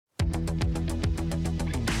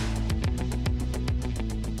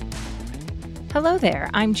Hello there,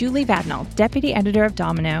 I'm Julie Vadnal, Deputy Editor of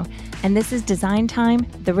Domino, and this is Design Time,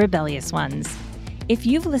 The Rebellious Ones. If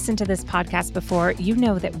you've listened to this podcast before, you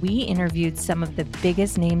know that we interviewed some of the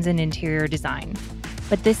biggest names in interior design.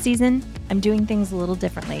 But this season, I'm doing things a little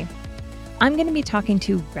differently. I'm going to be talking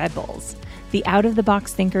to rebels, the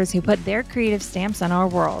out-of-the-box thinkers who put their creative stamps on our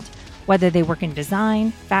world, whether they work in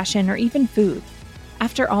design, fashion, or even food.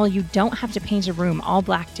 After all, you don't have to paint a room all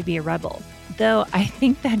black to be a rebel, though I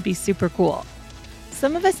think that'd be super cool.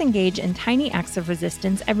 Some of us engage in tiny acts of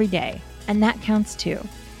resistance every day, and that counts too.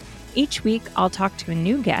 Each week, I'll talk to a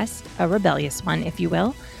new guest, a rebellious one, if you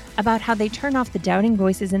will, about how they turn off the doubting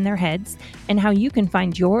voices in their heads and how you can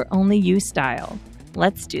find your only you style.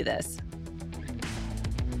 Let's do this.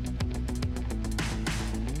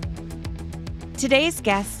 Today's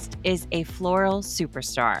guest is a floral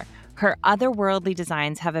superstar. Her otherworldly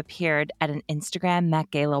designs have appeared at an Instagram Met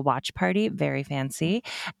Gala watch party, very fancy,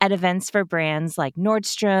 at events for brands like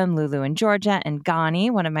Nordstrom, Lulu & Georgia, and Ganni,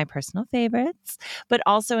 one of my personal favorites, but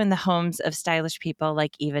also in the homes of stylish people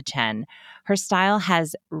like Eva Chen. Her style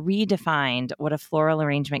has redefined what a floral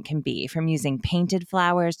arrangement can be, from using painted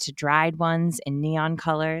flowers to dried ones in neon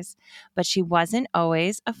colors. But she wasn't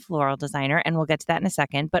always a floral designer, and we'll get to that in a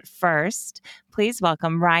second. But first, please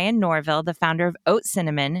welcome Ryan Norville, the founder of Oat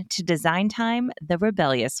Cinnamon, to Design Time, The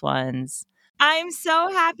Rebellious Ones. I'm so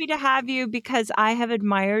happy to have you because I have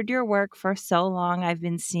admired your work for so long. I've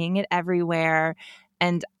been seeing it everywhere,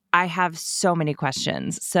 and I have so many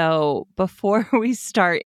questions. So before we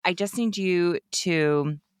start, I just need you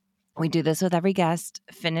to, we do this with every guest,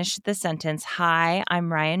 finish the sentence. Hi,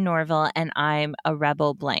 I'm Ryan Norville, and I'm a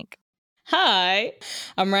rebel blank. Hi,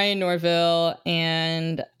 I'm Ryan Norville,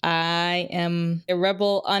 and I am a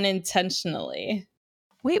rebel unintentionally.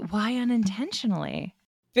 Wait, why unintentionally?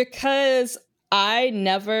 Because I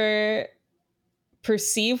never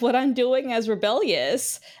perceive what I'm doing as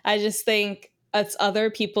rebellious. I just think it's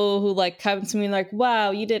other people who come to me like,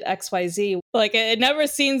 wow, you did XYZ. It never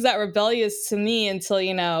seems that rebellious to me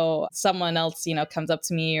until, someone else, comes up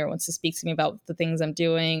to me or wants to speak to me about the things I'm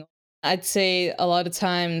doing. I'd say a lot of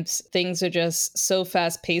times things are just so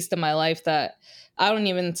fast paced in my life that I don't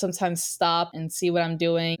even sometimes stop and see what I'm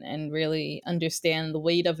doing and really understand the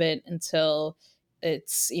weight of it until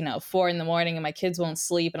it's, 4 a.m. and my kids won't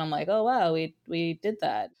sleep. And I'm like, oh, wow, we did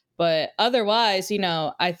that. But otherwise,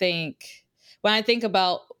 I think when I think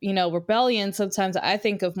about, rebellion, sometimes I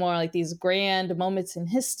think of more like these grand moments in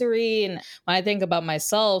history. And when I think about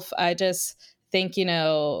myself, I just think,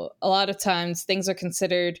 a lot of times things are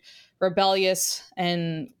considered rebellious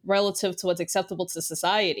and relative to what's acceptable to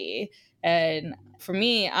society. And for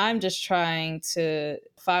me, I'm just trying to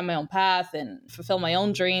find my own path and fulfill my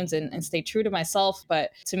own dreams and stay true to myself.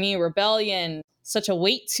 But to me, rebellion, such a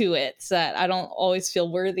weight to it that I don't always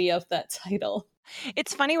feel worthy of that title.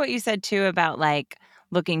 It's funny what you said too about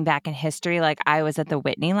looking back in history. I was at the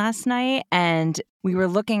Whitney last night and we were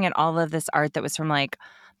looking at all of this art that was from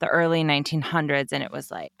the early 1900s. And it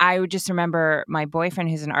was I would just remember my boyfriend,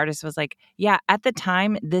 who's an artist, was like, yeah, at the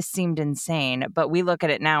time, this seemed insane. But we look at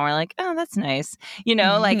it now, we're like, oh, that's nice.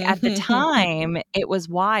 At the time, it was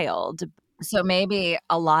wild. So maybe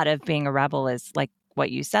a lot of being a rebel is what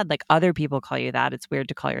you said, other people call you that. It's weird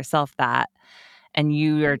to call yourself that. And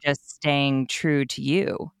you are just staying true to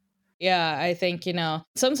you. Yeah, I think,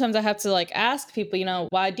 sometimes I have to ask people,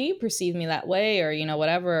 why do you perceive me that way or,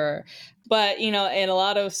 whatever. But, in a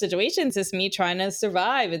lot of situations, it's me trying to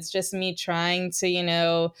survive. It's just me trying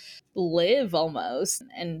to, live almost.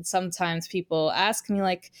 And sometimes people ask me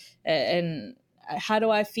and how do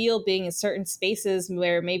I feel being in certain spaces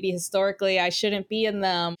where maybe historically I shouldn't be in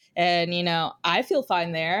them? And, I feel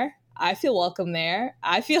fine there. I feel welcome there.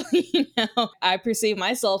 I feel, I perceive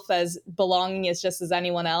myself as belonging as just as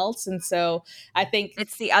anyone else. And so I think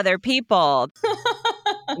it's the other people.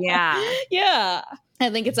 Yeah. Yeah. I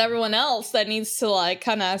think it's everyone else that needs to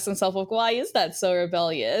kind of ask themselves, why is that so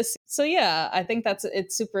rebellious? So yeah, I think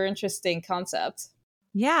it's super interesting concept.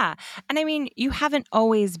 Yeah. And I mean, you haven't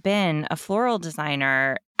always been a floral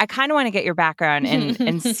designer. I kind of want to get your background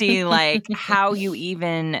and see how you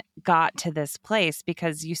even got to this place,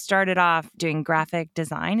 because you started off doing graphic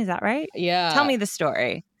design. Is that right? Yeah. Tell me the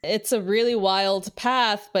story. It's a really wild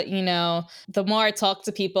path, but the more I talk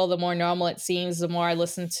to people, the more normal it seems. The more I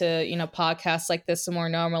listen to, podcasts like this, the more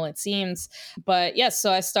normal it seems. But yes,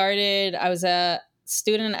 so I was a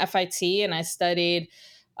student at FIT and I studied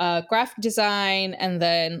graphic design. And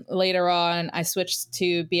then later on, I switched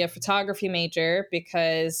to be a photography major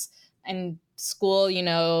because, and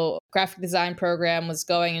school, graphic design program was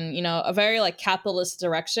going in, a very like capitalist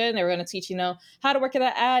direction. They were going to teach, how to work at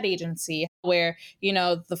an ad agency where,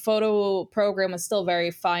 the photo program was still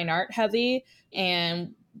very fine art heavy.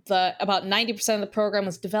 And about 90% of the program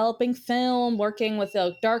was developing film, working with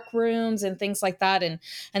dark rooms and things like that. And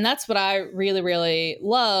that's what I really, really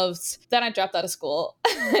loved. Then I dropped out of school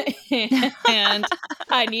and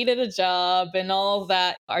I needed a job and all of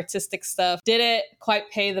that artistic stuff didn't quite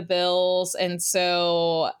pay the bills. And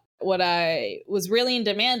so what I was really in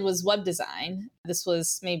demand was web design. This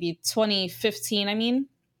was maybe 2015, I mean.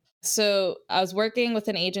 So I was working with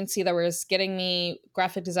an agency that was getting me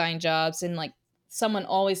graphic design jobs, and like someone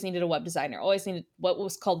always needed a web designer, always needed what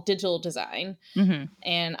was called digital design. Mm-hmm.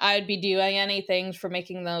 And I'd be doing anything for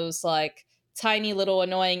making those like tiny little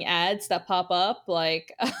annoying ads that pop up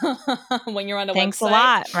like when you're on a Thanks website. a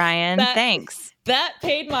lot, Ryan. That, Thanks. That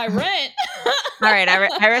paid my rent. All right.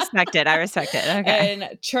 I respect it. I respect it. Okay.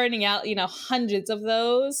 And churning out, hundreds of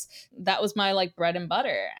those. That was my like bread and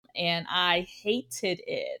butter. And I hated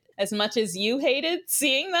it as much as you hated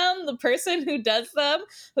seeing them. The person who does them,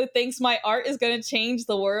 who thinks my art is going to change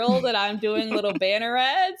the world and I'm doing little banner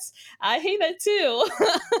ads, I hate that too.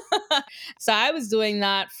 So I was doing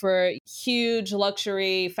that for huge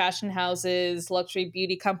luxury fashion houses, luxury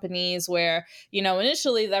beauty companies where,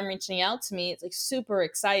 initially them reaching out to me, it's like super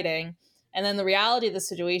exciting. And then the reality of the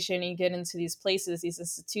situation, you get into these places, these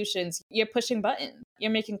institutions, you're pushing buttons, you're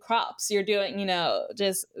making crops, you're doing,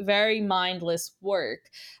 just very mindless work.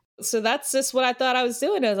 So that's just what I thought I was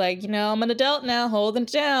doing. I was like, I'm an adult now, holding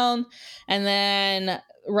it down. And then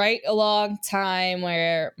right along time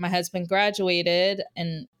where my husband graduated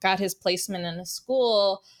and got his placement in a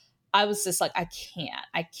school, I was just like, I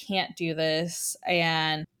can't do this.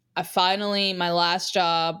 And I finally, my last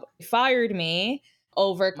job fired me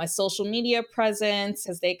over my social media presence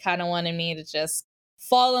because they kind of wanted me to just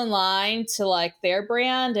fall in line to like their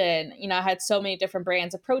brand. And, I had so many different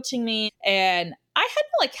brands approaching me and I had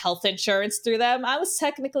like health insurance through them. I was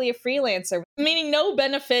technically a freelancer, meaning no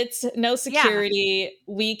benefits, no security.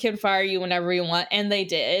 Yeah. We can fire you whenever we want. And they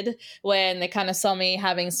did when they kind of saw me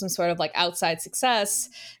having some sort of like outside success.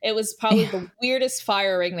 It was probably the weirdest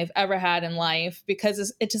firing they've ever had in life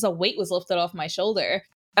because it just a weight was lifted off my shoulder.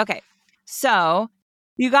 Okay. So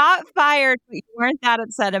you got fired, but you weren't that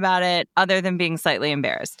upset about it other than being slightly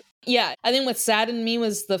embarrassed. Yeah, I think what saddened me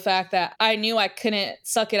was the fact that I knew I couldn't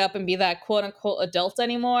suck it up and be that quote unquote adult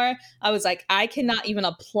anymore. I was like, I cannot even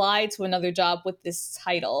apply to another job with this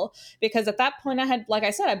title because at that point I had, like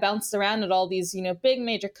I said, I bounced around at all these, big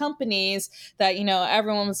major companies that,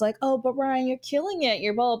 everyone was like, oh, but Ryan, you're killing it.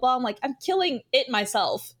 You're blah, blah, blah. I'm like, I'm killing it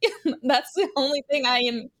myself. That's the only thing I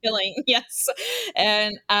am killing. Yes.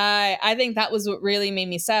 And I think that was what really made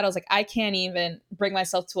me sad. I was like, I can't even bring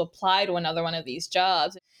myself to apply to another one of these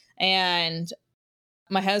jobs. And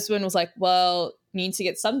my husband was like, well, you need to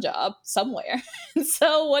get some job somewhere.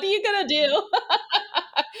 So what are you going to do?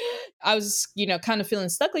 I was, kind of feeling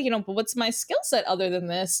stuck, like, but what's my skill set other than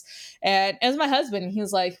this? And as my husband, he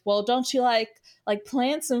was like, well, don't you like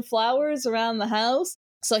plants and flowers around the house?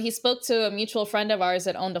 So he spoke to a mutual friend of ours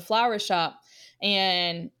that owned a flower shop.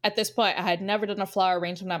 And at this point, I had never done a flower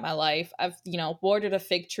arrangement in my life. I've, watered a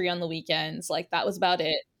fig tree on the weekends. Like that was about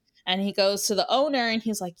it. And he goes to the owner and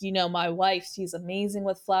he's like, my wife, she's amazing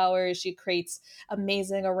with flowers. She creates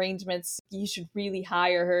amazing arrangements. You should really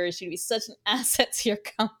hire her. She'd be such an asset to your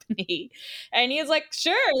company. And he's like,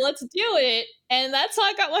 sure, let's do it. And that's how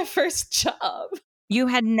I got my first job. You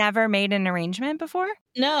had never made an arrangement before?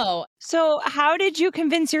 No. So how did you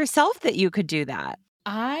convince yourself that you could do that?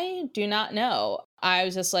 I do not know. I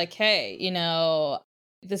was just like, hey,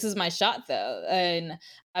 this is my shot though. And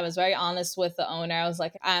I was very honest with the owner. I was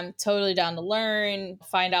like, I'm totally down to learn,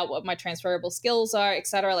 find out what my transferable skills are,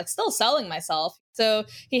 etc. Like still selling myself. So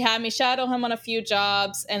he had me shadow him on a few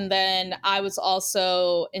jobs. And then I was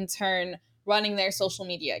also in turn running their social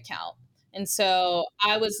media account. And so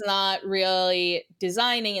I was not really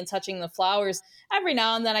designing and touching the flowers. Every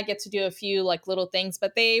now and then I get to do a few like little things,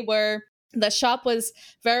 but the shop was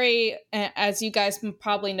very, as you guys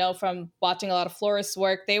probably know from watching a lot of florists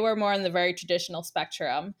work, they were more in the very traditional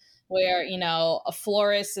spectrum where, a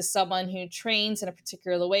florist is someone who trains in a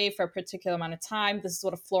particular way for a particular amount of time. This is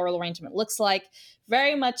what a floral arrangement looks like,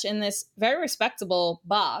 very much in this very respectable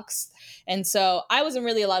box. And so I wasn't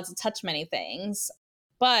really allowed to touch many things,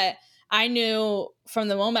 but I knew from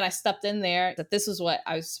the moment I stepped in there that this was what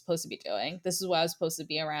I was supposed to be doing. This is what I was supposed to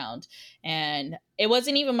be around. And it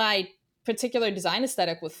wasn't even my particular design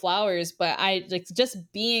aesthetic with flowers, but I like just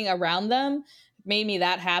being around them made me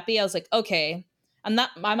that happy. I was like, okay, I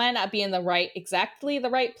might not be in exactly the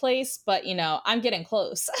right place, but I'm getting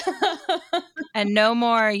close. And no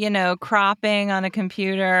more, cropping on a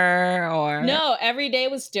computer or. No, every day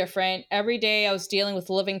was different. Every day I was dealing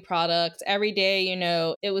with living product. Every day,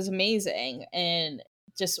 it was amazing. And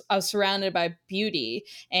just I was surrounded by beauty.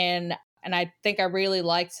 And I think I really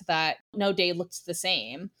liked that no day looked the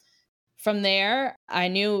same. From there, I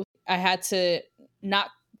knew I had to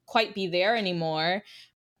not quite be there anymore.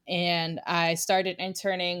 And I started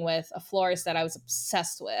interning with a florist that I was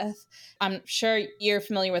obsessed with. I'm sure you're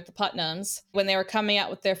familiar with the Putnams. When they were coming out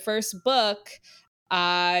with their first book,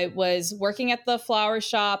 I was working at the flower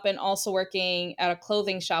shop and also working at a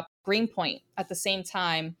clothing shop, Greenpoint, at the same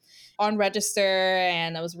time on register.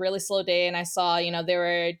 And it was a really slow day. And I saw, they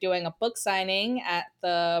were doing a book signing at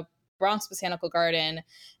the Bronx Botanical Garden.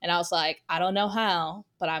 And I was like, I don't know how,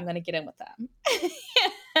 but I'm going to get in with them.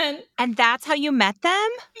 And that's how you met them?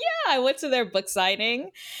 Yeah, I went to their book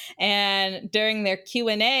signing, and during their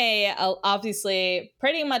Q&A, obviously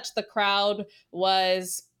pretty much the crowd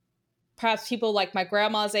was perhaps people like my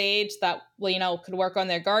grandma's age that could work on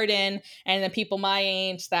their garden, and then people my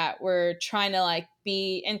age that were trying to like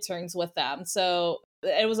be interns with them. So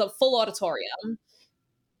it was a full auditorium.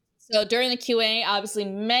 So during the Q&A, obviously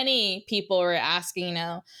many people were asking,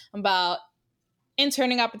 about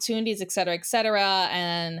interning opportunities, et cetera, et cetera.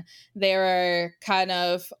 And they were kind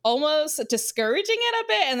of almost discouraging it a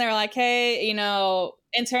bit. And they're like, hey,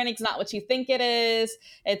 interning's not what you think it is.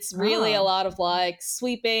 It's really a lot of like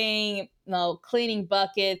sweeping, cleaning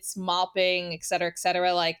buckets, mopping, et cetera, et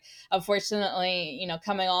cetera. Like, unfortunately,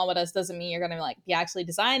 coming on with us doesn't mean you're going to like be actually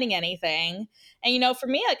designing anything. And, for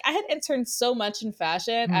me, like I had interned so much in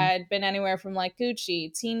fashion. Mm. I'd been anywhere from like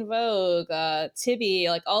Gucci, Teen Vogue, Tibby,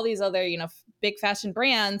 like all these other, big fashion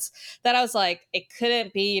brands that I was like, it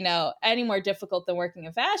couldn't be, any more difficult than working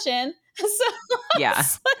in fashion. So yeah.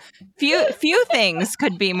 Few things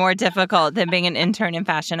could be more difficult than being an intern in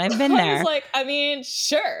fashion. I've been there. I was like, I mean,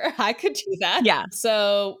 sure, I could do that. Yeah.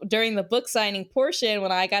 So during the book signing portion,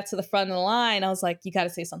 when I got to the front of the line, I was like, you got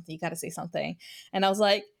to say something. You got to say something. And I was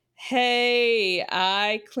like, hey,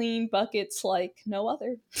 I clean buckets like no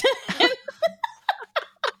other.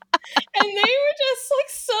 And they were just like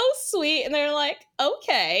so sweet. And they're like,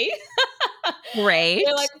 okay. Great.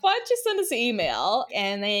 They're like, why don't you send us an email?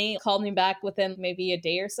 And they called me back within maybe a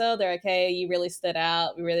day or so. They're like, hey, you really stood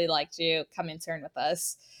out. We really liked you. Come intern with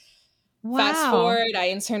us. Wow. Fast forward, I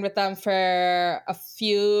interned with them for a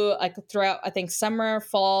few, like throughout, I think, summer,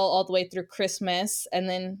 fall, all the way through Christmas. And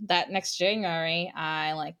then that next January,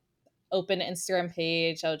 I like opened an Instagram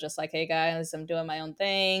page. I was just like, hey guys, I'm doing my own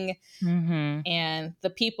thing. Mm-hmm. And the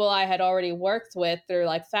people I had already worked with through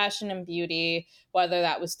like fashion and beauty, whether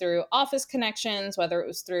that was through office connections, whether it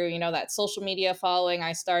was through, that social media following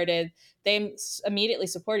I started, they immediately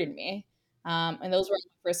supported me. And those were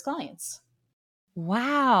my first clients.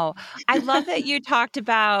 Wow. I love that you talked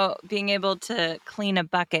about being able to clean a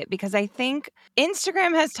bucket, because I think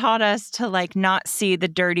Instagram has taught us to like not see the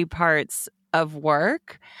dirty parts of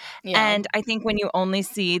work. Yeah. And I think when you only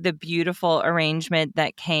see the beautiful arrangement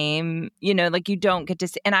that came, like you don't get to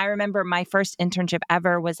see. And I remember my first internship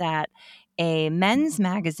ever was at a men's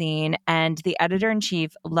magazine, and the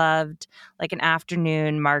editor-in-chief loved like an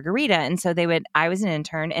afternoon margarita. And so I was an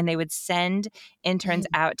intern, and they would send interns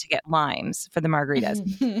out to get limes for the margaritas.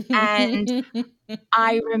 And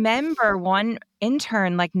I remember one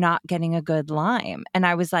intern like not getting a good lime. And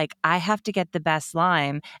I was like, I have to get the best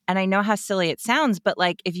lime. And I know how silly it sounds, but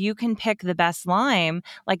like if you can pick the best lime,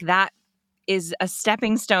 like that is a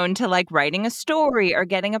stepping stone to like writing a story or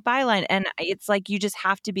getting a byline. And it's like you just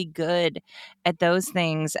have to be good at those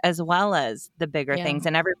things as well as the bigger things.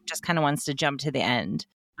 And everyone just kind of wants to jump to the end.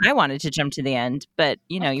 I wanted to jump to the end, but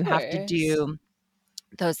you have to do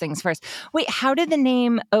those things first. Wait, how did the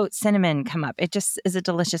name Oat Cinnamon come up? It just is a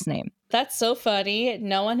delicious name. That's so funny.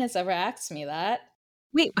 No one has ever asked me that.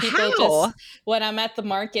 Wait, people how? When I'm at the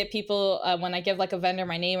market, people, when I give like a vendor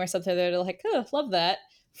my name or something, they're like, oh, love that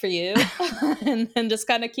for you. and then just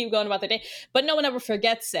kind of keep going about their day. But no one ever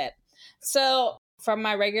forgets it. So from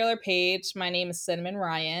my regular page, my name is Cinnamon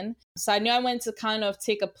Ryan. So I knew I wanted to kind of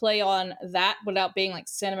take a play on that without being like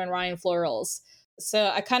Cinnamon Ryan Florals. So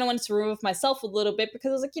I kind of wanted to remove myself a little bit, because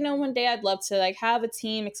I was like, one day I'd love to like have a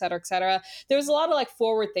team, et cetera, et cetera. There was a lot of like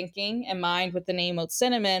forward thinking in mind with the name Oat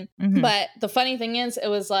Cinnamon. Mm-hmm. But the funny thing is, it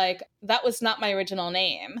was like, that was not my original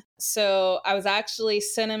name. So I was actually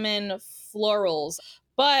Cinnamon Florals.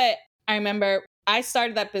 But I remember I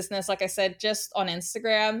started that business, like I said, just on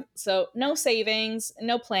Instagram. So no savings,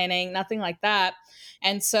 no planning, nothing like that.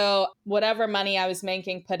 And so whatever money I was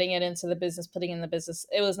making, putting it into the business, putting in the business,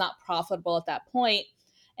 it was not profitable at that point.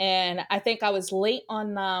 And I think I was late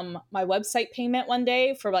on my website payment one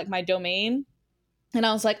day for like my domain. And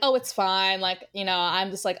I was like, oh, it's fine. Like, I'm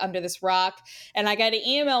just like under this rock. And I got an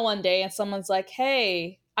email one day and someone's like,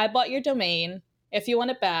 hey, I bought your domain. If you want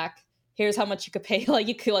it back, here's how much you could pay. Like,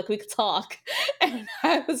 we could talk. And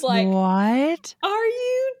I was like, What? are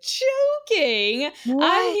you joking? I'm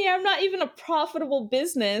What? here. I'm not even a profitable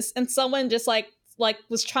business. And someone just like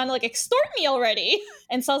was trying to like extort me already.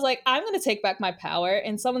 And so I was like, I'm going to take back my power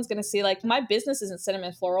and someone's going to see like my business isn't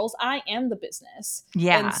cinnamon florals. I am the business. And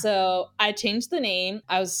Yeah. so I changed the name.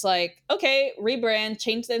 I was like, okay, rebrand,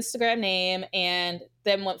 change the Instagram name, and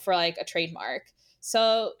then went for like a trademark.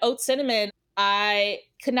 So oat cinnamon, I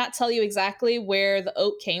could not tell you exactly where the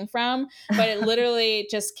oat came from, but it literally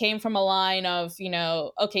just came from a line of,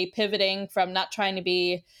 okay, pivoting from not trying to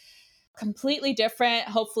be completely different,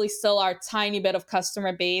 hopefully still our tiny bit of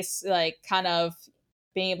customer base, like kind of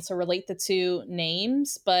being able to relate the two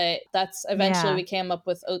names. But that's eventually Yeah. we came up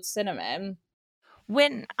with oat cinnamon.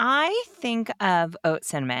 When I think of oat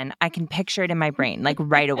cinnamon, I can picture it in my brain, like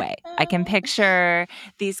right away. I can picture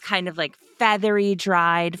these kind of like feathery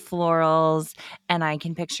dried florals, and I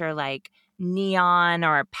can picture like neon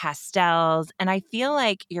or pastels. And I feel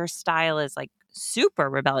like your style is like super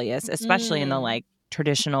rebellious, especially in the Mm. like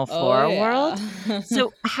traditional Oh floral yeah. world.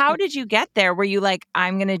 So, how did you get there? Were you like,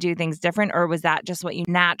 I'm going to do things different? Or was that just what you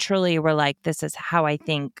naturally were like, this is how I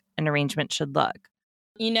think an arrangement should look?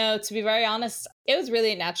 To be very honest, it was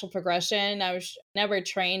really a natural progression. I was never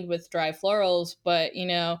trained with dry florals, but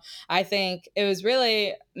I think it was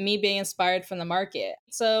really me being inspired from the market.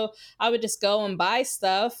 So I would just go and buy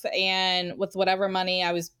stuff and with whatever money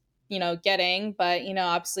I was getting, but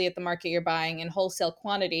obviously at the market you're buying in wholesale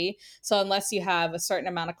quantity, so unless you have a certain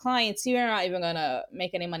amount of clients you're not even going to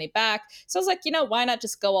make any money back. So I was like, why not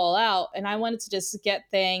just go all out? And I wanted to just get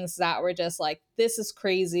things that were just like, this is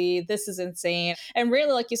crazy, this is insane, and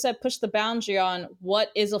really, like you said, push the boundary on what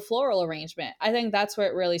is a floral arrangement. I think that's where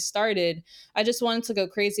it really started. I just wanted to go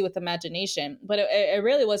crazy with imagination, but it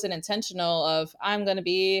really wasn't intentional of I'm going to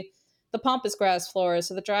be the pampas grass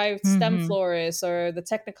florist or the dry stem Hmm. florist or the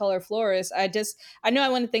technicolor florist. I knew I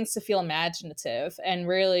wanted things to feel imaginative, and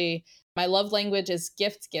really my love language is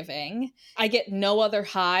gift giving. I get no other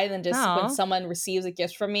high than just when Oh. someone receives a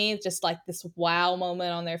gift from me, just like this wow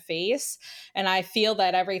moment on their face. And I feel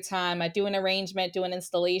that every time I do an arrangement, do an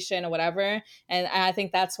installation or whatever. And I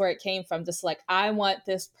think that's where it came from. Just like, I want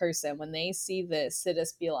this person, when they see this, to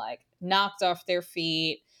just be like knocked off their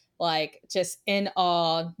feet, like just in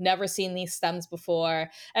awe, never seen these stems before.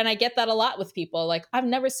 And I get that a lot with people. Like, I've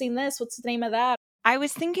never seen this. What's the name of that? I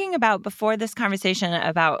was thinking about before this conversation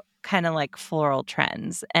about kind of like floral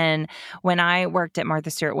trends. And when I worked at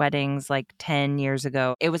Martha Stewart Weddings like 10 years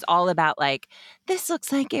ago, it was all about like, this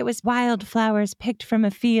looks like it was wildflowers picked from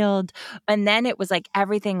a field. And then it was like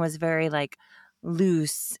everything was very like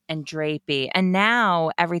loose and drapey. And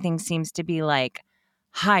now everything seems to be like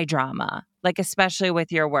high drama, like especially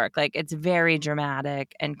with your work. Like it's very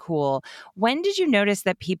dramatic and cool. When did you notice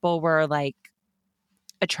that people were like,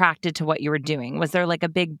 attracted to what you were doing? Was there like a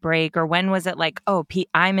big break, or when was it like, oh,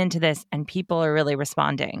 I'm into this and people are really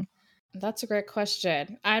responding? That's a great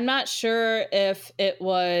question. I'm not sure if it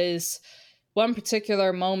was one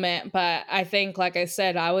particular moment, but I think, like I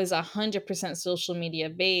said, I was 100% social media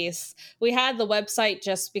based. We had the website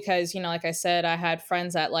just because, like I said, I had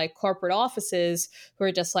friends at like corporate offices who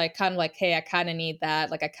were just like, kind of like, hey, I kind of need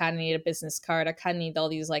that. Like, I kind of need a business card. I kind of need all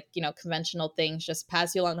these like, conventional things, just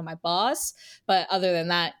pass you along to my boss. But other than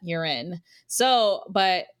that, you're in. So,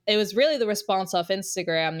 but it was really the response off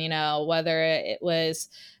Instagram, whether it was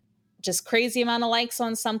just crazy amount of likes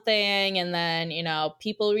on something, and then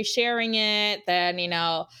people resharing it, then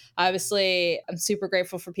obviously I'm super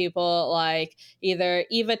grateful for people like either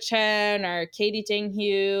Eva Chen or Katie Jane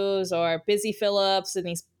Hughes or Busy Phillips, and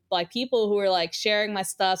these like people who were like sharing my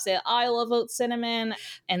stuff, say I love oat cinnamon,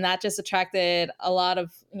 and that just attracted a lot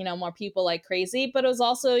of more people like crazy. But it was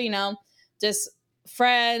also just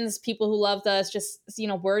friends, people who loved us, just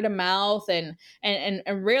word of mouth, and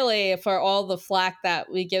really for all the flack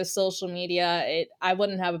that we give social media, I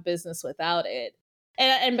wouldn't have a business without it.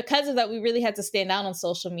 And because of that, we really had to stand out on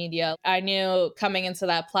social media. I knew coming into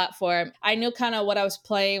that platform, I knew kind of what I was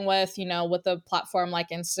playing with a platform like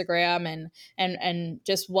Instagram, and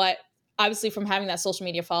just what, obviously from having that social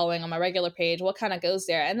media following on my regular page, what kind of goes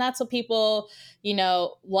there. And that's what people,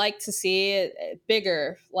 like to see,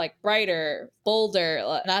 bigger, like brighter,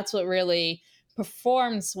 bolder. That's what really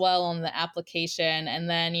performs well on the application. And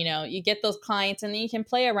then, you get those clients and then you can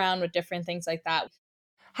play around with different things like that.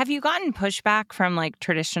 Have you gotten pushback from like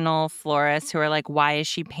traditional florists who are like, why is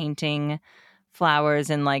she painting flowers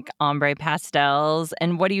in like ombre pastels?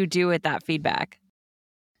 And what do you do with that feedback?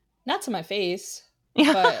 Not to my face,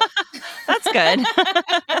 Yeah, but that's good.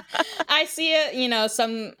 I see it,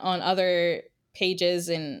 some on other pages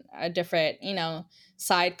and different,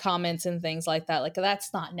 side comments and things like that. Like,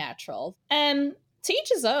 that's not natural. And to each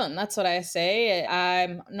his own. That's what I say.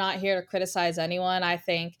 I'm not here to criticize anyone. I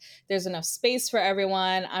think there's enough space for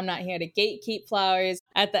everyone. I'm not here to gatekeep flowers.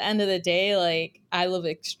 At the end of the day, like, I live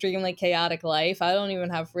an extremely chaotic life. I don't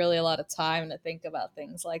even have really a lot of time to think about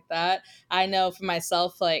things like that. I know for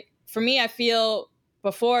myself, like, for me, I feel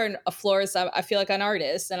before a florist, I feel like an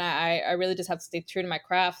artist, and I really just have to stay true to my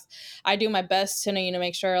craft. I do my best to,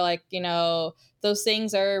 make sure, like, those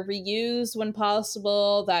things are reused when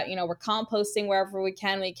possible, that, we're composting wherever we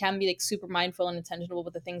can. We can be like super mindful and intentional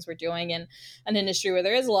with the things we're doing in an industry where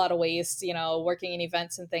there is a lot of waste, working in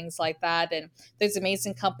events and things like that. And there's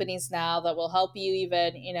amazing companies now that will help you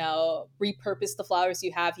even, repurpose the flowers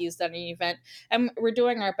you have used at an event. And we're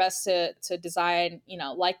doing our best to design,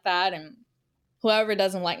 like that. And whoever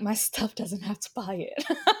doesn't like my stuff doesn't have to buy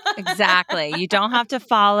it. Exactly. You don't have to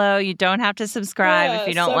follow. You don't have to subscribe if Yeah,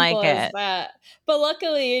 you don't simple like as it. that. But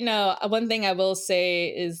luckily, one thing I will say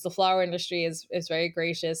is the flower industry is very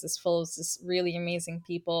gracious. It's full of just really amazing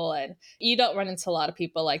people, and you don't run into a lot of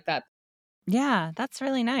people like that. Yeah, that's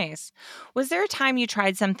really nice. Was there a time you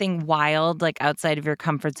tried something wild, like outside of your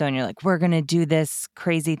comfort zone? You're like, we're going to do this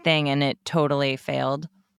crazy thing, and it totally failed?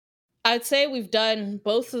 I'd say we've done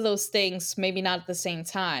both of those things, maybe not at the same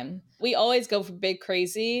time. We always go for big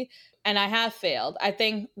crazy, and I have failed. I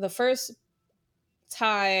think the first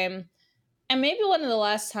time, and maybe one of the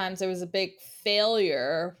last times there was a big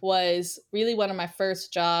failure, was really one of my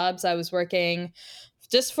first jobs. I was working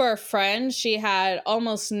just for a friend. She had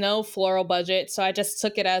almost no floral budget. So I just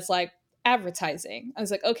took it as like advertising. I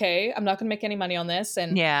was like, okay, I'm not going to make any money on this,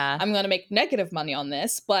 and Yeah. I'm going to make negative money on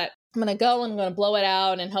this, but I'm going to go and I'm going to blow it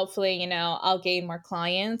out. And hopefully, I'll gain more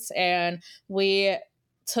clients. And we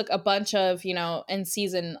took a bunch of, in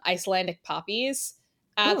season Icelandic poppies.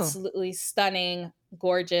 Ooh. Absolutely stunning,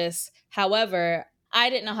 gorgeous. However, I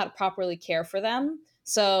didn't know how to properly care for them.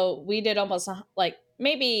 So we did almost like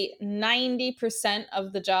maybe 90%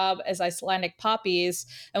 of the job as Icelandic poppies.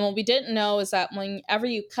 And what we didn't know is that whenever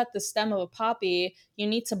you cut the stem of a poppy, you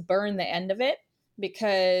need to burn the end of it,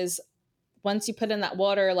 because once you put in that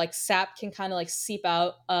water, like sap can kind of like seep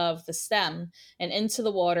out of the stem and into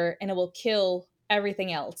the water, and it will kill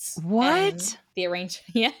everything else. And What? the arrangement,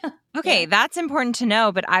 yeah. Okay, Yeah. that's important to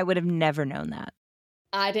know, but I would have never known that.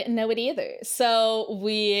 I didn't know it either. So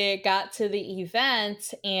we got to the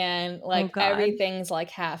event and Oh, like God. everything's like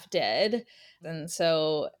half dead. And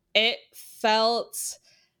so it felt,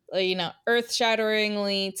 earth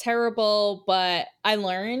shatteringly terrible, but I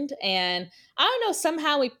learned. And I don't know,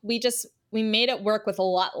 somehow we made it work with a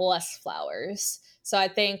lot less flowers. So I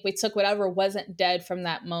think we took whatever wasn't dead from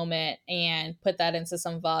that moment and put that into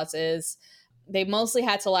some vases. They mostly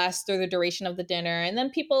had to last through the duration of the dinner, and then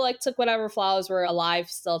people like took whatever flowers were alive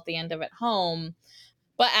still at the end of it home.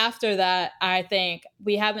 But after that, I think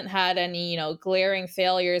we haven't had any, glaring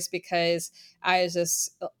failures, because I was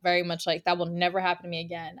just very much like, that will never happen to me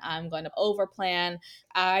again. I'm going to overplan.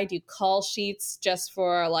 I do call sheets just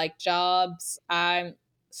for like jobs. I'm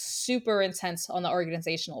super intense on the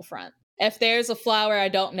organizational front. If there's a flower I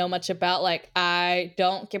don't know much about, like, I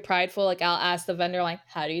don't get prideful. Like, I'll ask the vendor, like,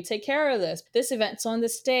 how do you take care of this? This event's on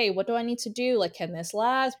this day. What do I need to do? Like, can this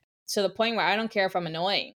last? To the point where I don't care if I'm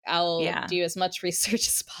annoying. I'll Yeah. do as much research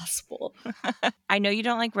as possible. I know you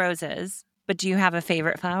don't like roses, but do you have a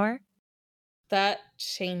favorite flower? That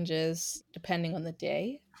changes depending on the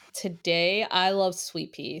day. Today, I love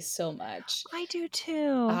sweet pea so much. I do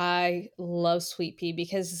too. I love sweet pea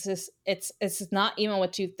because it's not even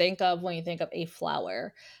what you think of when you think of a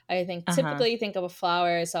flower. I think Uh-huh. typically you think of a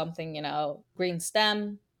flower as something, green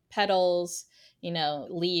stem, petals,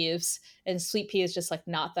 leaves, and sweet pea is just like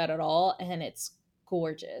not that at all, and it's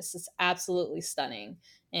gorgeous. It's absolutely stunning.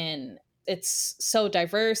 And it's so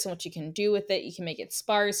diverse and what you can do with it. You can make it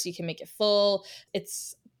sparse, you can make it full.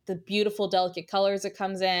 It's the beautiful delicate colors it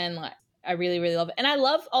comes in. Like, I really really love it. And I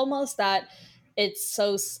love almost that it's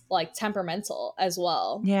so like temperamental as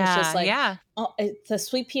well. It's just Yeah, like, yeah. oh, the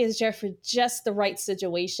sweet pea is there for just the right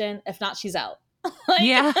situation. If not, she's out. Like,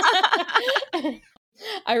 Yeah.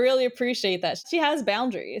 I really appreciate that. She has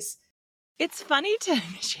boundaries. It's funny to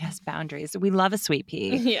she has boundaries. We love a sweet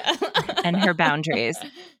pea Yeah. and her boundaries.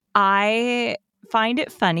 I find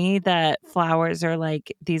it funny that flowers are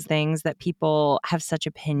like these things that people have such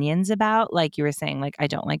opinions about. Like you were saying, like, I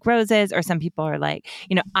don't like roses, or some people are like,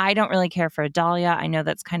 I don't really care for a dahlia. I know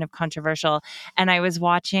that's kind of controversial. And I was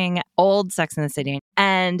watching old Sex and the City,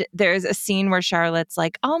 and there's a scene where Charlotte's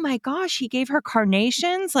like, oh my gosh, he gave her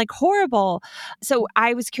carnations, like horrible. So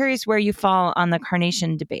I was curious where you fall on the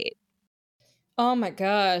carnation debate. Oh my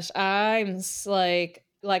gosh,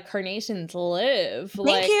 like carnations live. Thank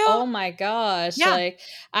Like, you. oh my gosh. Yeah. Like,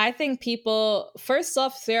 I think people, first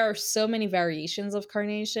off, there are so many variations of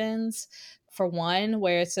carnations. For one,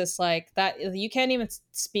 where it's just like that, you can't even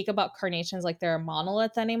speak about carnations like they're a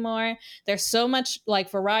monolith anymore. There's so much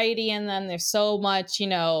like variety in them. There's so much,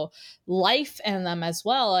 life in them as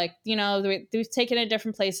well. Like, we've taken it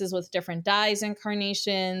different places with different dyes and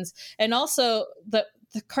carnations. And also the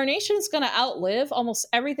carnation is going to outlive almost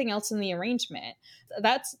everything else in the arrangement.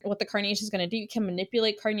 That's what the carnation is going to do. You can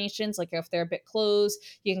manipulate carnations, like if they're a bit closed,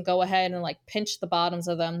 you can go ahead and like pinch the bottoms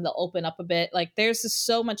of them, they'll open up a bit. Like there's just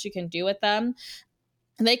so much you can do with them.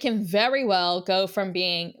 They can very well go from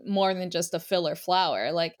being more than just a filler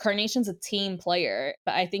flower. Like carnation's a team player,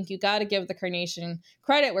 but I think you got to give the carnation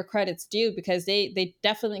credit where credit's due, because they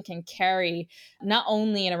definitely can carry not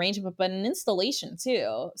only an arrangement but an installation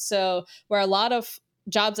too. So where a lot of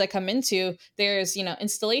jobs I come into, there's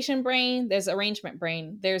installation brain, there's arrangement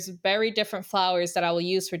brain, there's very different flowers that I will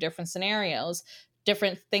use for different scenarios,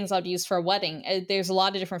 different things I'll use for a wedding. There's a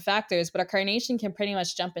lot of different factors, but a carnation can pretty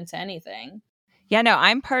much jump into anything. Yeah, no,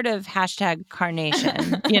 I'm part of hashtag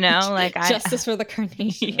carnation, like Justice for the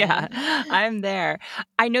carnation. Yeah, Right? I'm there.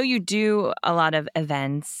 I know you do a lot of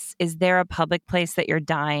events. Is there a public place that you're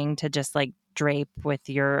dying to just like drape with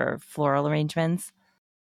your floral arrangements?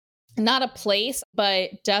 Not a place,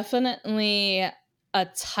 but definitely a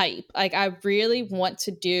type. Like I really want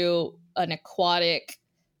to do an aquatic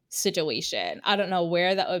situation. I don't know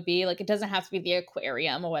where that would be. Like it doesn't have to be the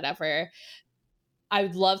aquarium or whatever. I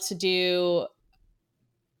would love to do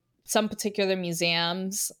some particular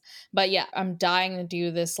museums. But yeah, I'm dying to do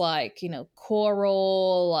this like,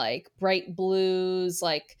 coral, like bright blues,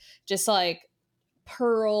 like just like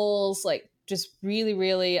pearls, like just really,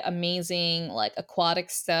 really amazing, like aquatic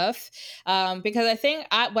stuff. Because I think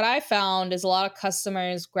what I found is a lot of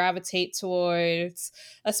customers gravitate towards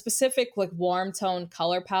a specific, like warm tone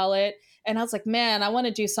color palette. And I was like, man, I want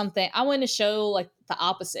to do something. I want to show like the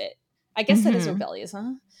opposite. I guess that is Mhm. rebellious,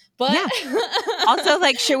 huh? But Yeah. Also,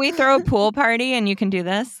 like, should we throw a pool party and you can do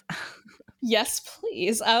this? yes,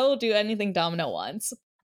 please. I will do anything Domino wants.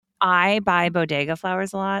 I buy Bodega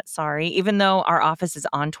flowers a lot. Sorry. Even though our office is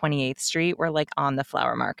on 28th Street, we're like on the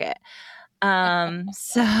flower market.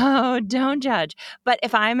 So don't judge. But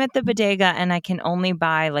if I'm at the Bodega and I can only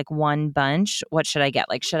buy like one bunch, what should I get?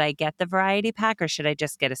 Like, should I get the variety pack or should I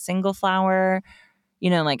just get a single flower?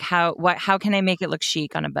 Like how can I make it look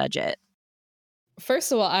chic on a budget?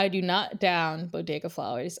 First of all, I do not down Bodega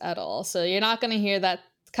flowers at all. So you're not going to hear that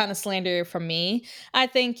kind of slander from me. I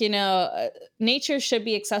think, nature should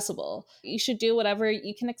be accessible. You should do whatever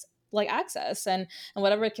you can like access and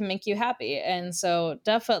whatever can make you happy. And so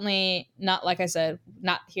definitely not, like I said,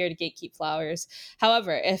 not here to gatekeep flowers.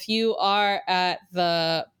 However, if you are at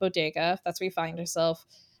the Bodega, if that's where you find yourself,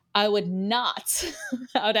 I would not,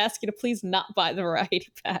 I would ask you to please not buy the variety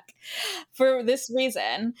pack for this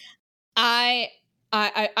reason. I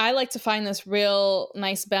I like to find this real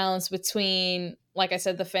nice balance between, like I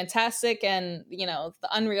said, the fantastic and the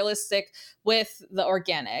unrealistic with the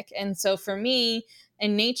organic. And so for me,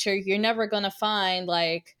 in nature, you're never gonna find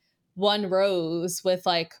like one rose with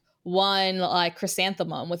like one like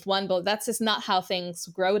chrysanthemum with one, but that's just not how things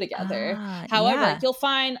grow together. Ah, However, yeah. you'll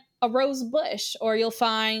find a rose bush, or you'll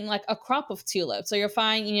find like a crop of tulips, or you'll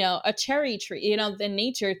find a cherry tree. In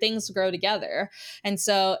nature things grow together. And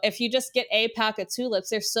so if you just get a pack of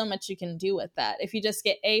tulips, there's so much you can do with that. If you just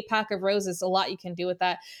get a pack of roses, a lot you can do with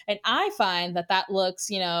that. And I find that that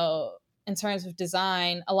looks, in terms of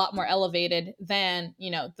design, a lot more elevated than,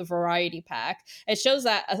 the variety pack. It shows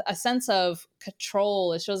that a sense of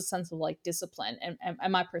control. It shows a sense of like discipline, and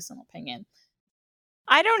my personal opinion.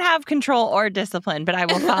 I don't have control or discipline, but I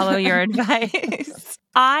will follow your advice.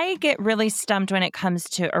 I get really stumped when it comes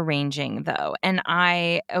to arranging, though. And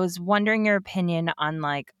I was wondering your opinion on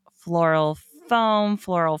like floral foam,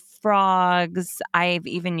 floral frogs. I've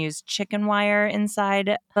even used chicken wire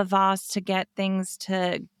inside a vase to get things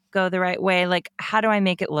to go the right way. Like, how do I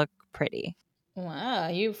make it look pretty? Wow,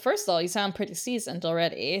 you first of all, you sound pretty seasoned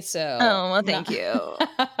already. So Oh, well, not thank you.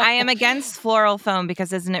 I am against floral foam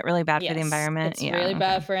because isn't it really bad for the Yes, environment? it's Yeah, really okay.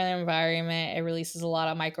 bad for the environment. It releases a lot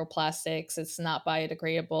of microplastics. It's not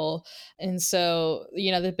biodegradable. And so,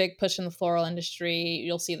 the big push in the floral industry,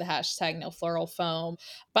 you'll see the hashtag no floral foam.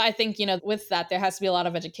 But I think, with that, there has to be a lot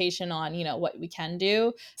of education on, what we can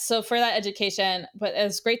do. So for that education, but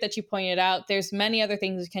it's great that you pointed out, there's many other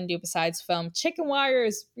things we can do besides foam. Chicken wire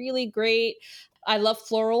is really great. I love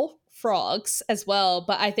floral frogs as well,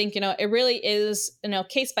 but I think, it really is,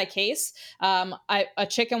 case by case. A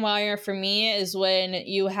chicken wire for me is when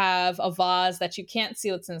you have a vase that you can't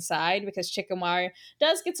see what's inside, because chicken wire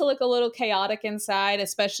does get to look a little chaotic inside,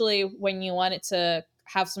 especially when you want it to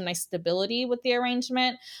have some nice stability with the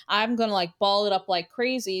arrangement. I'm gonna like ball it up like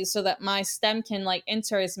crazy so that my stem can like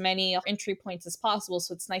enter as many entry points as possible,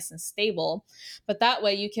 so it's nice and stable. But that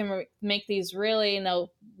way you can make these really,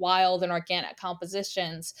 wild and organic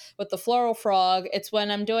compositions. With the floral frog, it's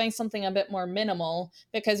when I'm doing something a bit more minimal,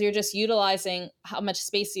 because you're just utilizing how much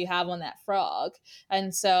space you have on that frog.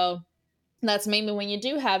 And so that's maybe when you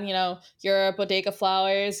do have, your bodega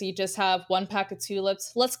flowers, you just have one pack of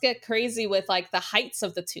tulips. Let's get crazy with like the heights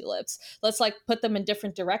of the tulips. Let's like put them in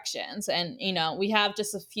different directions. And, we have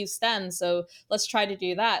just a few stems. So let's try to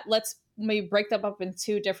do that. Let's maybe break them up in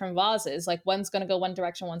two different vases. Like one's going to go one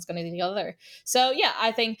direction, one's going to go the other. So yeah,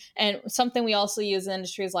 I think, and something we also use in the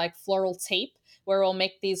industry is like floral tape, where we'll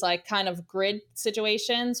make these like kind of grid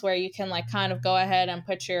situations where you can like kind of go ahead and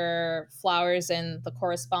put your flowers in the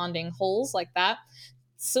corresponding holes like that.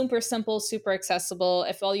 Super simple, super accessible.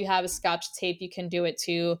 If all you have is scotch tape, you can do it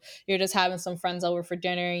too. You're just having some friends over for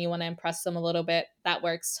dinner, you want to impress them a little bit, that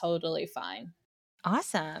works totally fine.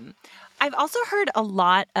 Awesome. I've also heard a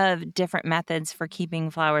lot of different methods for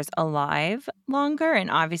keeping flowers alive longer.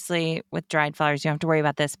 And obviously, with dried flowers, you don't have to worry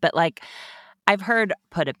about this. But like, I've heard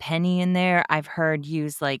put a penny in there. I've heard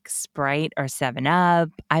use like Sprite or 7 Up.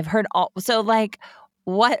 I've heard all. So, like,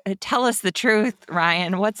 what? Tell us the truth,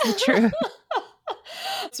 Ryan. What's the truth?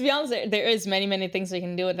 To be honest, there is many things we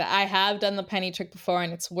can do with it. I have done the penny trick before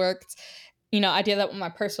and it's worked. I did that with my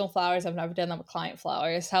personal flowers. I've never done that with client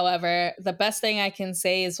flowers. However, the best thing I can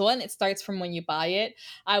say is, one, it starts from when you buy it.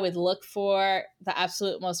 I would look for the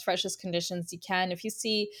absolute most freshest conditions you can. If you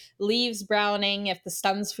see leaves browning, if the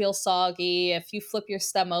stems feel soggy, if you flip your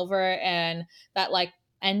stem over and that like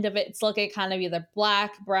end of it's looking kind of either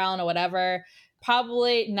black, brown, or whatever,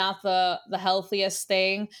 probably not the healthiest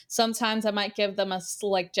thing. Sometimes I might give them a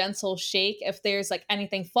like gentle shake. If there's like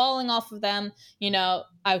anything falling off of them,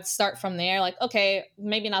 I would start from there. Like, okay,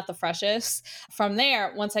 maybe not the freshest. From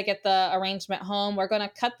there, once I get the arrangement home, we're going to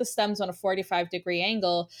cut the stems on a 45-degree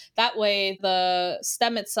angle. That way the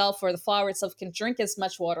stem itself or the flower itself can drink as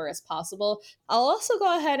much water as possible. I'll also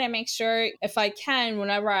go ahead and make sure, if I can,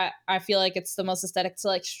 whenever I feel like it's the most aesthetic, to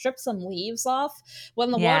like strip some leaves off.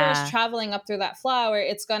 When the water is Yeah. traveling up through that flower,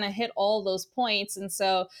 it's going to hit all those points. And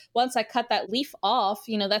so once I cut that leaf off,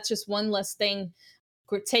 that's just one less thing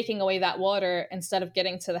taking away that water instead of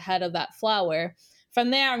getting to the head of that flower.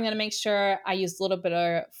 From there, I'm going to make sure I use a little bit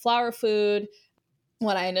of flower food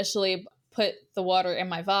when I initially put the water in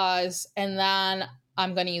my vase. And then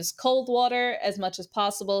I'm going to use cold water as much as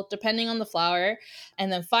possible, depending on the flower.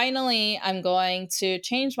 And then finally, I'm going to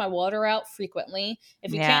change my water out frequently.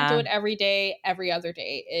 If you can't do Yeah. it every day, every other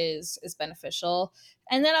day is beneficial.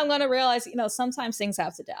 And then I'm going to realize, sometimes things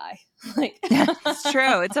have to die. Like It's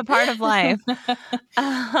true. It's a part of life.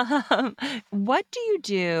 Um, what do you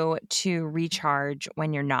do to recharge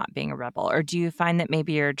when you're not being a rebel? Or do you find that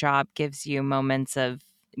maybe your job gives you moments of,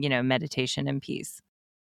 meditation and peace?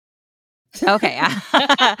 Okay.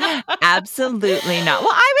 Absolutely not.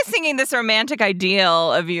 Well, I was thinking this romantic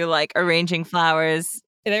ideal of you like arranging flowers.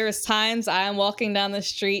 There was times I am walking down the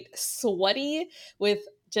street sweaty with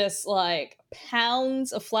just like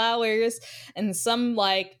pounds of flowers, and some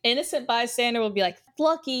like innocent bystander will be like,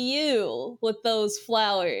 lucky you with those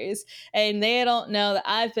flowers. And they don't know that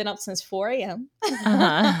I've been up since 4 a.m.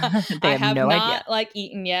 Uh-huh. They I have have no idea. not like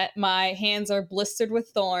eaten yet. My hands are blistered with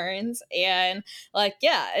thorns, and like,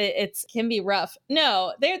 yeah, it can be rough.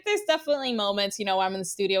 No, there's definitely moments, where I'm in the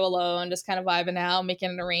studio alone, just kind of vibing out, making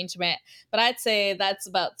an arrangement. But I'd say that's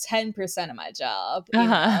about 10% of my job.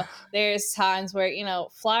 Uh-huh. There's times where,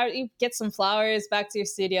 flower, you get some flowers back to your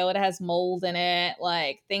studio, it has mold in it,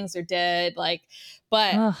 like things are dead, like,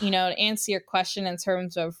 but Ugh. to answer your question in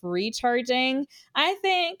terms of recharging, I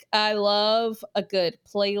think I love a good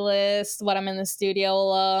playlist when I'm in the studio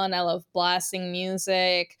alone. I love blasting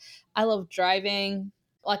music. I love driving.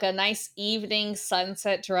 Like a nice evening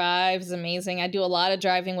sunset drive is amazing. I do a lot of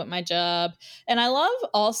driving with my job. And I love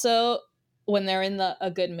also when they're in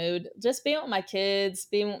a good mood. Just being with my kids,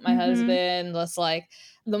 being with my Mm-hmm. husband, just like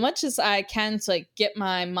the much as I can to like get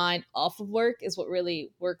my mind off of work is what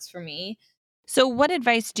really works for me. So, what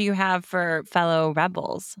advice do you have for fellow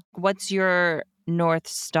rebels? What's your North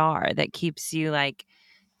Star that keeps you like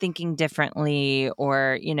thinking differently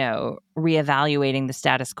or, reevaluating the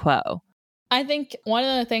status quo? I think one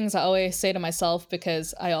of the things I always say to myself,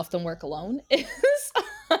 because I often work alone, is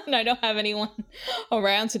and I don't have anyone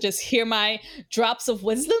around to just hear my drops of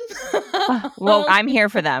wisdom. Well, I'm here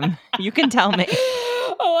for them. You can tell me.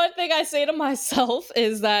 One thing I say to myself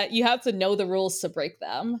is that you have to know the rules to break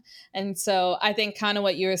them. And so I think kind of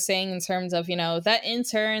what you were saying in terms of, that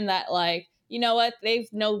intern that like, you know what, they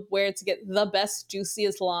know where to get the best,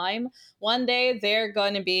 juiciest lime. One day they're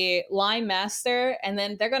going to be lime master, and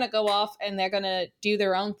then they're going to go off and they're going to do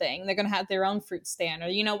their own thing. They're going to have their own fruit stand,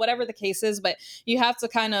 or, whatever the case is. But you have to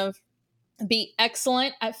kind of be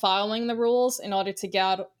excellent at following the rules in order to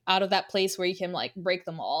get out of that place where you can like break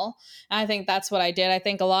them all. And I think that's what I did. I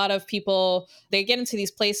think a lot of people, they get into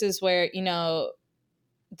these places where,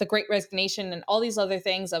 the great resignation and all these other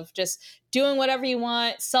things of just doing whatever you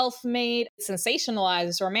want, self-made,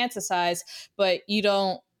 sensationalized, romanticized, but you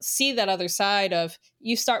don't see that other side of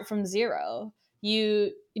you start from zero.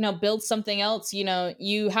 You build something else,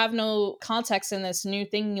 you have no context in this new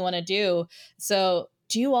thing you want to do. So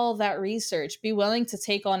do all that research, be willing to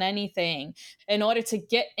take on anything in order to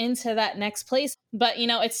get into that next place. But,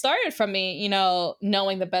 it started from me,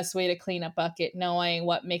 knowing the best way to clean a bucket, knowing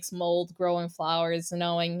what makes mold grow in flowers,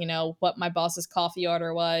 knowing, what my boss's coffee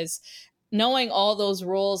order was, knowing all those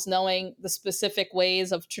rules, knowing the specific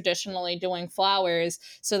ways of traditionally doing flowers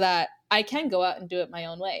so that I can go out and do it my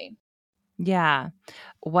own way. Yeah.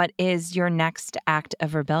 What is your next act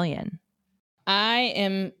of rebellion? I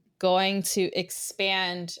am going to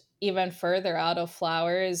expand even further out of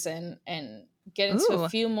flowers and get into a Ooh,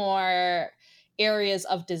 few more areas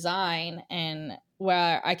of design, and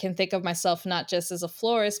where I can think of myself not just as a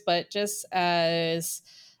florist but just as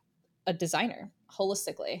a designer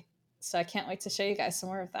holistically. So I can't wait to show you guys some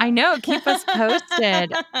more of I know. Keep us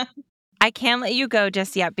posted. that. I can't let you go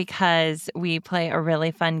just yet because we play a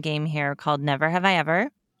really fun game here called Never Have I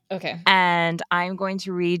Ever. Okay. And I'm going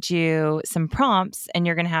to read you some prompts, and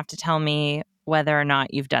you're going to have to tell me whether or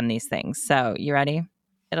not you've done these things. So, you ready?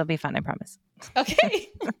 It'll be fun, I promise. Okay.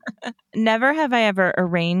 Never have I ever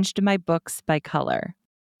arranged my books by color.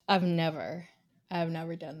 I've never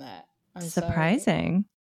done that. I'm sorry. Surprising.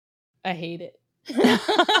 I hate it.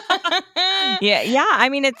 Yeah. I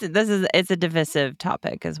mean, it's a divisive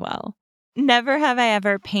topic as well. Never have I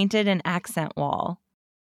ever painted an accent wall.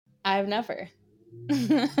 I've never.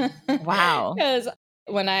 Wow. Because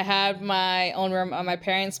when I had my own room at my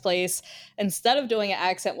parents' place, instead of doing an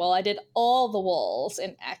accent wall, I did all the walls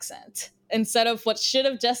in accent. Instead of what should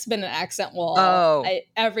have just been an accent wall, Oh.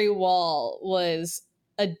 every wall was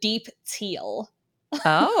a deep teal.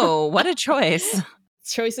 Oh, what a choice.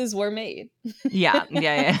 Choices were made. Yeah.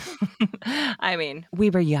 I mean, we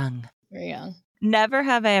were young. Very young. Never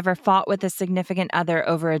have I ever fought with a significant other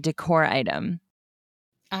over a decor item.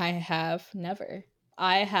 I have never.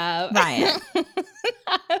 I have. Ryan.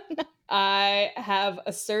 I have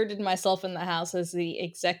asserted myself in the house as the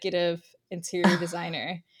executive interior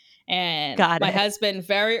designer. And Got my it. husband,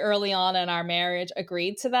 very early on in our marriage,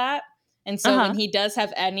 agreed to that. And so when he does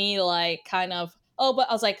have any like kind of, but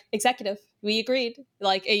I was like, executive, we agreed.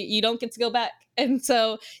 Like, you don't get to go back. And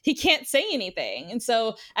so he can't say anything. And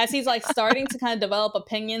so as he's like starting to kind of develop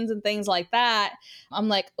opinions and things like that, I'm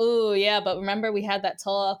like, oh, yeah, but remember we had that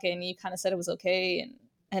talk and you kind of said it was okay.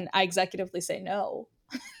 And I executively say no.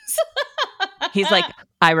 He's like,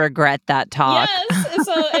 I regret that talk. Yes.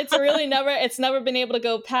 So it's never been able to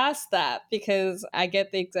go past that because I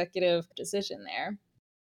get the executive decision there.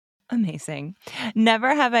 Amazing.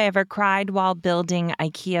 Never have I ever cried while building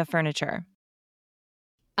IKEA furniture.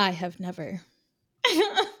 I have never.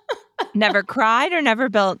 Never cried or never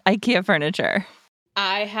built IKEA furniture?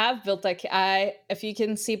 I have built if you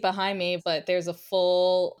can see behind me, but there's a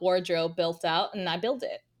full wardrobe built out and I built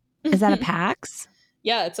it. Is that a PAX?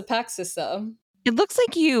 Yeah, it's a PAX system. It looks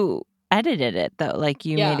like you edited it though, like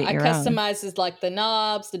you made it your own. I customized like the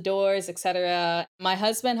knobs, the doors, etc. My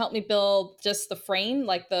husband helped me build just the frame,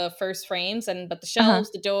 like the first frames, but the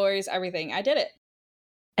shelves, the doors, everything. I did it.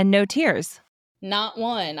 And no tears? Not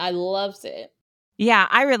one. I loved it. Yeah,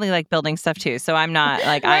 I really like building stuff too. So I'm not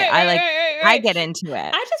like I get into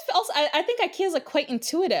it. I just also I think IKEA is like quite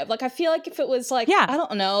intuitive. Like I feel like if it was like I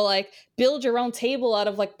don't know, like build your own table out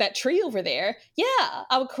of like that tree over there, yeah,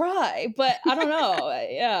 I would cry. But I don't know.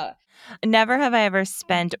 Yeah. Never have I ever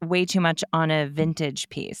spent way too much on a vintage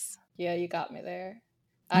piece. Yeah, you got me there.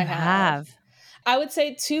 I You have. have. I would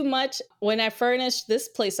say too much. When I furnished this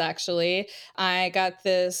place, actually, I got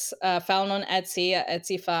this found on Etsy at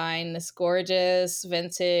Etsy Find, this gorgeous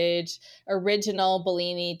vintage original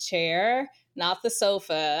Bellini chair, not the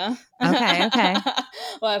sofa. Okay, okay.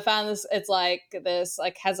 Well, I found this. It's like this,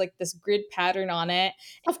 like has like this grid pattern on it.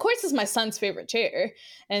 Of course, it's my son's favorite chair,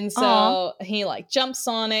 and Aw. so he like jumps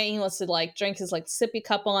on it. He wants to like drink his like sippy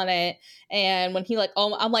cup on it. And when he like,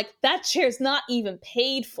 oh, I'm like, that chair's not even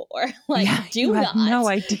paid for. Like, Yeah, you do have not. no Yeah,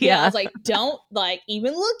 I idea. was like, don't like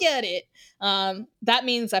even look at it. That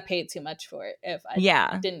means I paid too much for it if I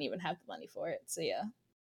Yeah. didn't even have the money for it. So yeah.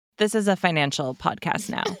 This is a financial podcast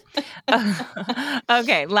now.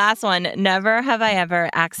 Okay, last one. Never have I ever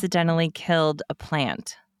accidentally killed a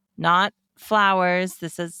plant. Not flowers.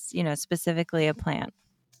 This is, specifically a plant.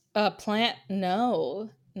 A plant? No,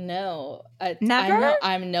 no. I Never? know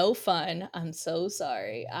I'm no fun. I'm so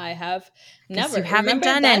sorry. I have Because never. you haven't Remember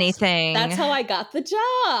done that's anything. how I got the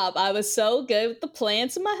job. I was so good with the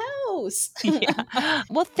plants in my house. Yeah.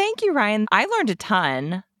 Well, thank you, Ryan. I learned a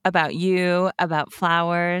ton about you, about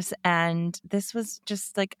flowers, and this was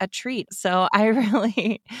just like a treat. So I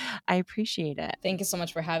appreciate it. Thank you so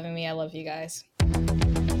much for having me. I love you guys.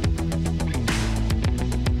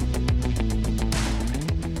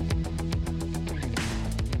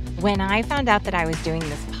 When I found out that I was doing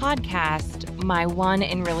this podcast, my one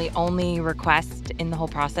and really only request in the whole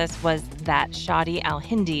process was that Shadi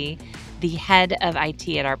Al-Hindi, the head of IT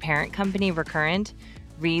at our parent company, Recurrent,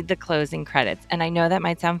 read the closing credits. And I know that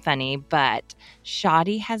might sound funny, but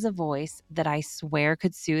Shadi has a voice that I swear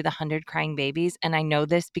could soothe 100 crying babies. And I know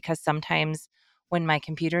this because sometimes when my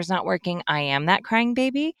computer's not working, I am that crying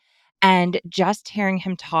baby. And just hearing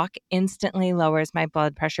him talk instantly lowers my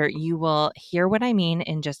blood pressure. You will hear what I mean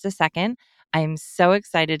in just a second. I'm so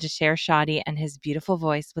excited to share Shadi and his beautiful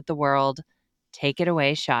voice with the world. Take it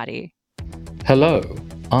away, Shadi. Hello,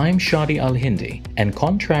 I'm Shadi Al-Hindi, and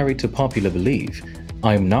contrary to popular belief,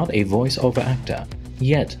 I'm not a voiceover actor,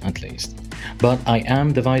 yet at least. But I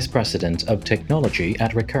am the Vice President of Technology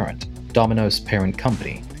at Recurrent, Domino's parent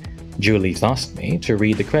company. Julie's asked me to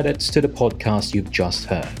read the credits to the podcast you've just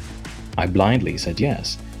heard. I blindly said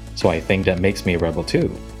yes, so I think that makes me a rebel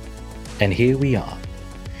too. And here we are.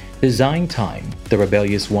 Design Time, The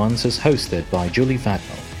Rebellious Ones is hosted by Julie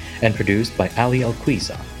Vadmo and produced by Ali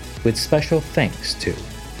Alquiza, with special thanks to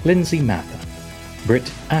Lindsay Mather,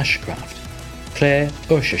 Britt Ashcraft, Claire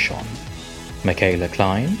Urshashon, Michaela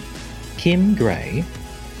Klein, Kim Gray,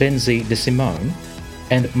 Lindsay DeSimone,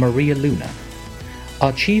 and Maria Luna.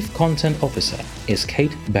 Our Chief Content Officer is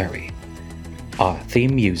Kate Berry. Our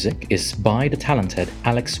theme music is by the talented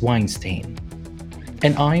Alex Weinstein.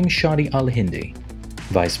 And I'm Shadi Al-Hindi,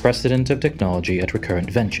 Vice President of Technology at Recurrent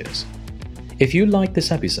Ventures. If you liked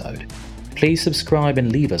this episode, please subscribe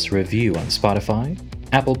and leave us a review on Spotify,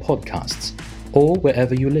 Apple Podcasts, or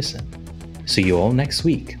wherever you listen. See you all next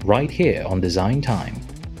week, right here on Design Time,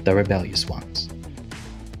 The Rebellious Ones.